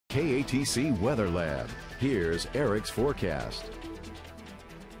KATC Weather Lab. Here's Eric's forecast.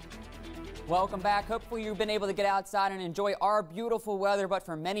 Welcome back. Hopefully you've been able to get outside and enjoy our beautiful weather, but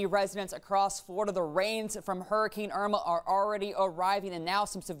for many residents across Florida, the rains from Hurricane Irma are already arriving, and now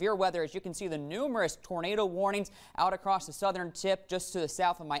some severe weather. As you can see, the numerous tornado warnings out across the southern tip, just to the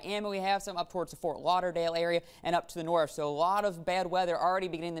south of Miami. We have some up towards the Fort Lauderdale area and up to the north. So a lot of bad weather already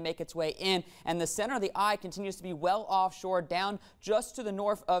beginning to make its way in, and the center of the eye continues to be well offshore, down just to the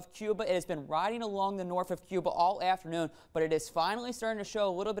north of Cuba. It has been riding along the north of Cuba all afternoon, but it is finally starting to show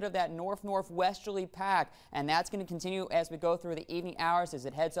a little bit of that northwesterly pack, and that's going to continue as we go through the evening hours, as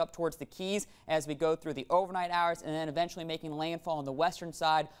it heads up towards the Keys, as we go through the overnight hours, and then eventually making landfall on the western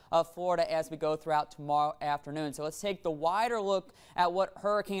side of Florida as we go throughout tomorrow afternoon. So let's take the wider look at what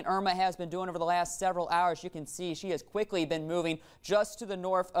Hurricane Irma has been doing over the last several hours. You can see she has quickly been moving just to the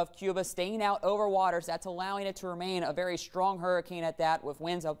north of Cuba, staying out over waters. That's allowing it to remain a very strong hurricane at that, with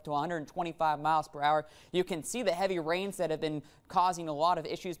winds up to 125 miles per hour. You can see the heavy rains that have been causing a lot of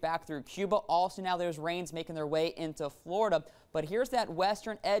issues back through Cuba. Also now there's rains making their way into Florida. But here's that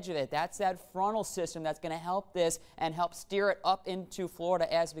western edge of it. That's that frontal system that's going to help this and help steer it up into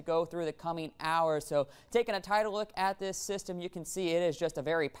Florida as we go through the coming hours. So taking a tighter look at this system, you can see it is just a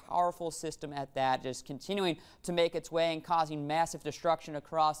very powerful system at that, just continuing to make its way and causing massive destruction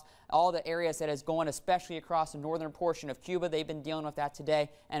across all the areas that is going, especially across the northern portion of Cuba. They've been dealing with that today,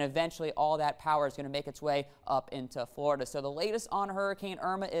 and eventually all that power is going to make its way up into Florida. So the latest on Hurricane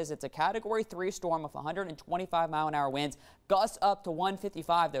Irma is it's a Category 3 storm with 125-mile-an-hour winds. Gusts up to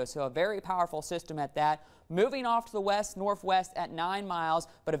 155 though, so a very powerful system at that. Moving off to the west, northwest at 9 miles,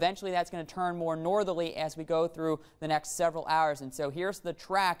 but eventually that's going to turn more northerly as we go through the next several hours. And so here's the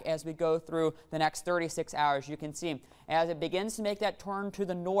track as we go through the next 36 hours. You can see as it begins to make that turn to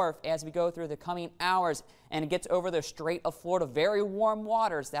the north as we go through the coming hours, and it gets over the Strait of Florida, very warm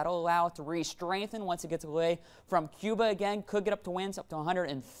waters. That'll allow it to re-strengthen once it gets away from Cuba again. Could get up to winds up to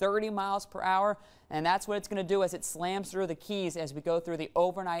 130 miles per hour. And that's what it's going to do as it slams through the Keys as we go through the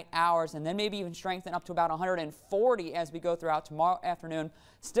overnight hours, and then maybe even strengthen up to about 140 as we go throughout tomorrow afternoon.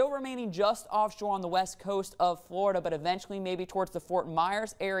 Still remaining just offshore on the west coast of Florida, but eventually maybe towards the Fort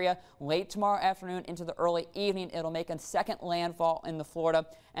Myers area late tomorrow afternoon into the early evening. It'll make a second landfall in the Florida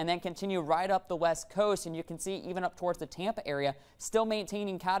and then continue right up the west coast. And you can see even up towards the Tampa area, still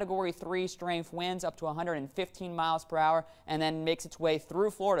maintaining Category 3 strength winds up to 115 miles per hour, and then makes its way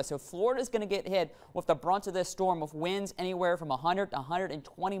through Florida. So Florida is going to get hit with the brunt of this storm, with winds anywhere from 100 to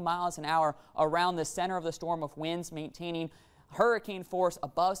 120 miles an hour around the center of the storm, with winds maintaining hurricane force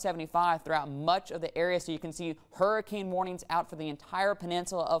above 75 throughout much of the area. So you can see hurricane warnings out for the entire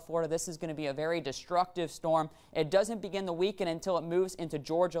peninsula of Florida. This is going to be a very destructive storm. It doesn't begin the weekend until it moves into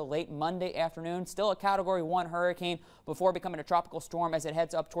Georgia late Monday afternoon. Still a Category 1 hurricane before becoming a tropical storm as it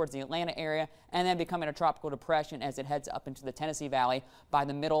heads up towards the Atlanta area, and then becoming a tropical depression as it heads up into the Tennessee Valley by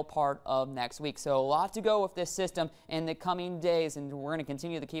the middle part of next week. So a lot to go with this system in the coming days, and we're going to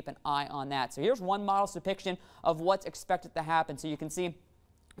continue to keep an eye on that. So here's one model's depiction of what's expected to happen. So you can see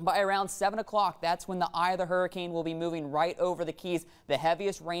by around 7 o'clock, that's when the eye of the hurricane will be moving right over the Keys. The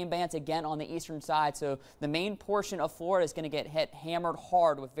heaviest rain bands again on the eastern side. So the main portion of Florida is going to get hit hammered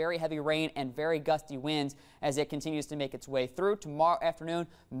hard with very heavy rain and very gusty winds as it continues to make its way through. Tomorrow afternoon,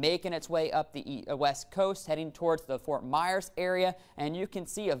 making its way up the west coast, heading towards the Fort Myers area. And you can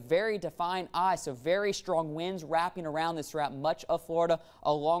see a very defined eye. So very strong winds wrapping around this throughout much of Florida,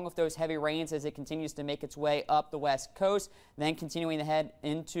 along with those heavy rains as it continues to make its way up the west coast, then continuing to head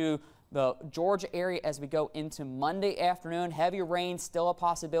into the Georgia area as we go into Monday afternoon. Heavy rain still a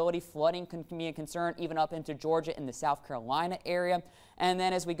possibility. Flooding can be a concern even up into Georgia in the South Carolina area. And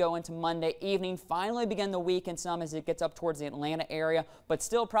then as we go into Monday evening, finally begin the weekend some as it gets up towards the Atlanta area, but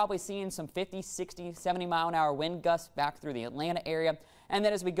still probably seeing some 50, 60, 70-mile-an-hour wind gusts back through the Atlanta area. And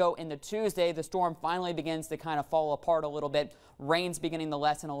then as we go into Tuesday, the storm finally begins to kind of fall apart a little bit. Rain's beginning to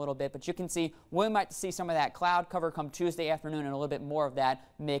lessen a little bit, but you can see we might see some of that cloud cover come Tuesday afternoon, and a little bit more of that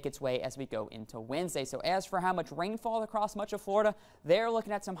make its way as we go into Wednesday. So as for how much rainfall across much of Florida, they're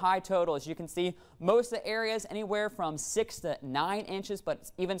looking at some high totals. You can see most of the areas anywhere from 6 to 9 inches, but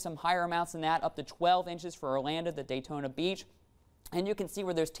even some higher amounts than that, up to 12 inches for Orlando, the Daytona Beach. And you can see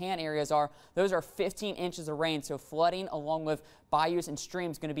where those tan areas are. Those are 15 inches of rain. So flooding along with bayous and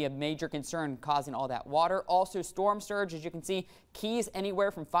streams going to be a major concern, causing all that water. Also storm surge, as you can see, Keys anywhere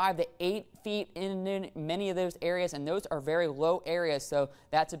from 5 to 8 feet in many of those areas, and those are very low areas. So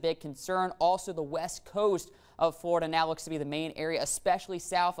that's a big concern. Also the west coast of Florida now looks to be the main area, especially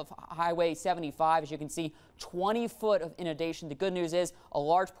south of Highway 75. As you can see, 20 foot of inundation. The good news is a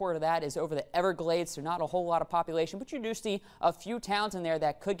large part of that is over the Everglades, so not a whole lot of population, but you do see a few towns in there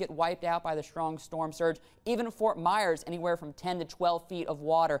that could get wiped out by the strong storm surge. Even Fort Myers, anywhere from 10 to 12 feet of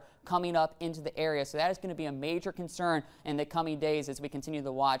water coming up into the area. So that is going to be a major concern in the coming days as we continue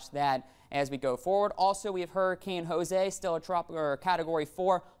to watch that as we go forward. Also, we have Hurricane Jose, still a tropical or Category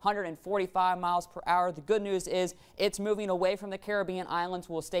 4, 145 miles per hour. The good news is it's moving away from the Caribbean islands.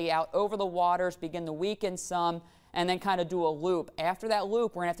 Will stay out over the waters, begin to weaken some, and then kind of do a loop. After that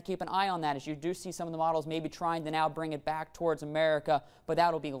loop, we're going to have to keep an eye on that, as you do see some of the models maybe trying to now bring it back towards America, but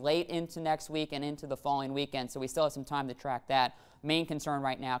that'll be late into next week and into the following weekend, so we still have some time to track that. Main concern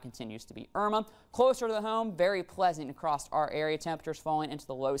right now continues to be Irma. Closer to the home, very pleasant across our area. Temperatures falling into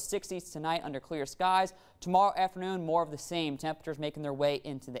the low 60s tonight under clear skies. Tomorrow afternoon, more of the same. Temperatures making their way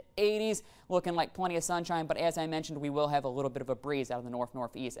into the 80s. Looking like plenty of sunshine, but as I mentioned, we will have a little bit of a breeze out of the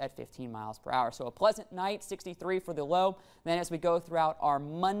north-northeast at 15 miles per hour. So a pleasant night, 63 for the low. Then as we go throughout our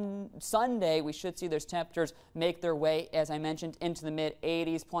Sunday, we should see those temperatures make their way, as I mentioned, into the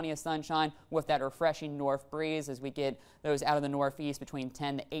mid-80s. Plenty of sunshine with that refreshing north breeze as we get those out of the northeast between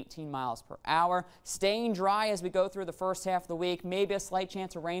 10 to 18 miles per hour. Staying dry as we go through the first half of the week. Maybe a slight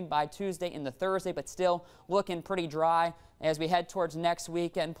chance of rain by Tuesday and the Thursday, but still looking pretty dry. As we head towards next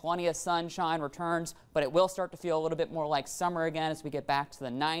weekend, plenty of sunshine returns, but it will start to feel a little bit more like summer again as we get back to the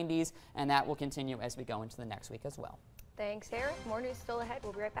 90s, and that will continue as we go into the next week as well. Thanks, Eric. More news still ahead.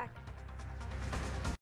 We'll be right back.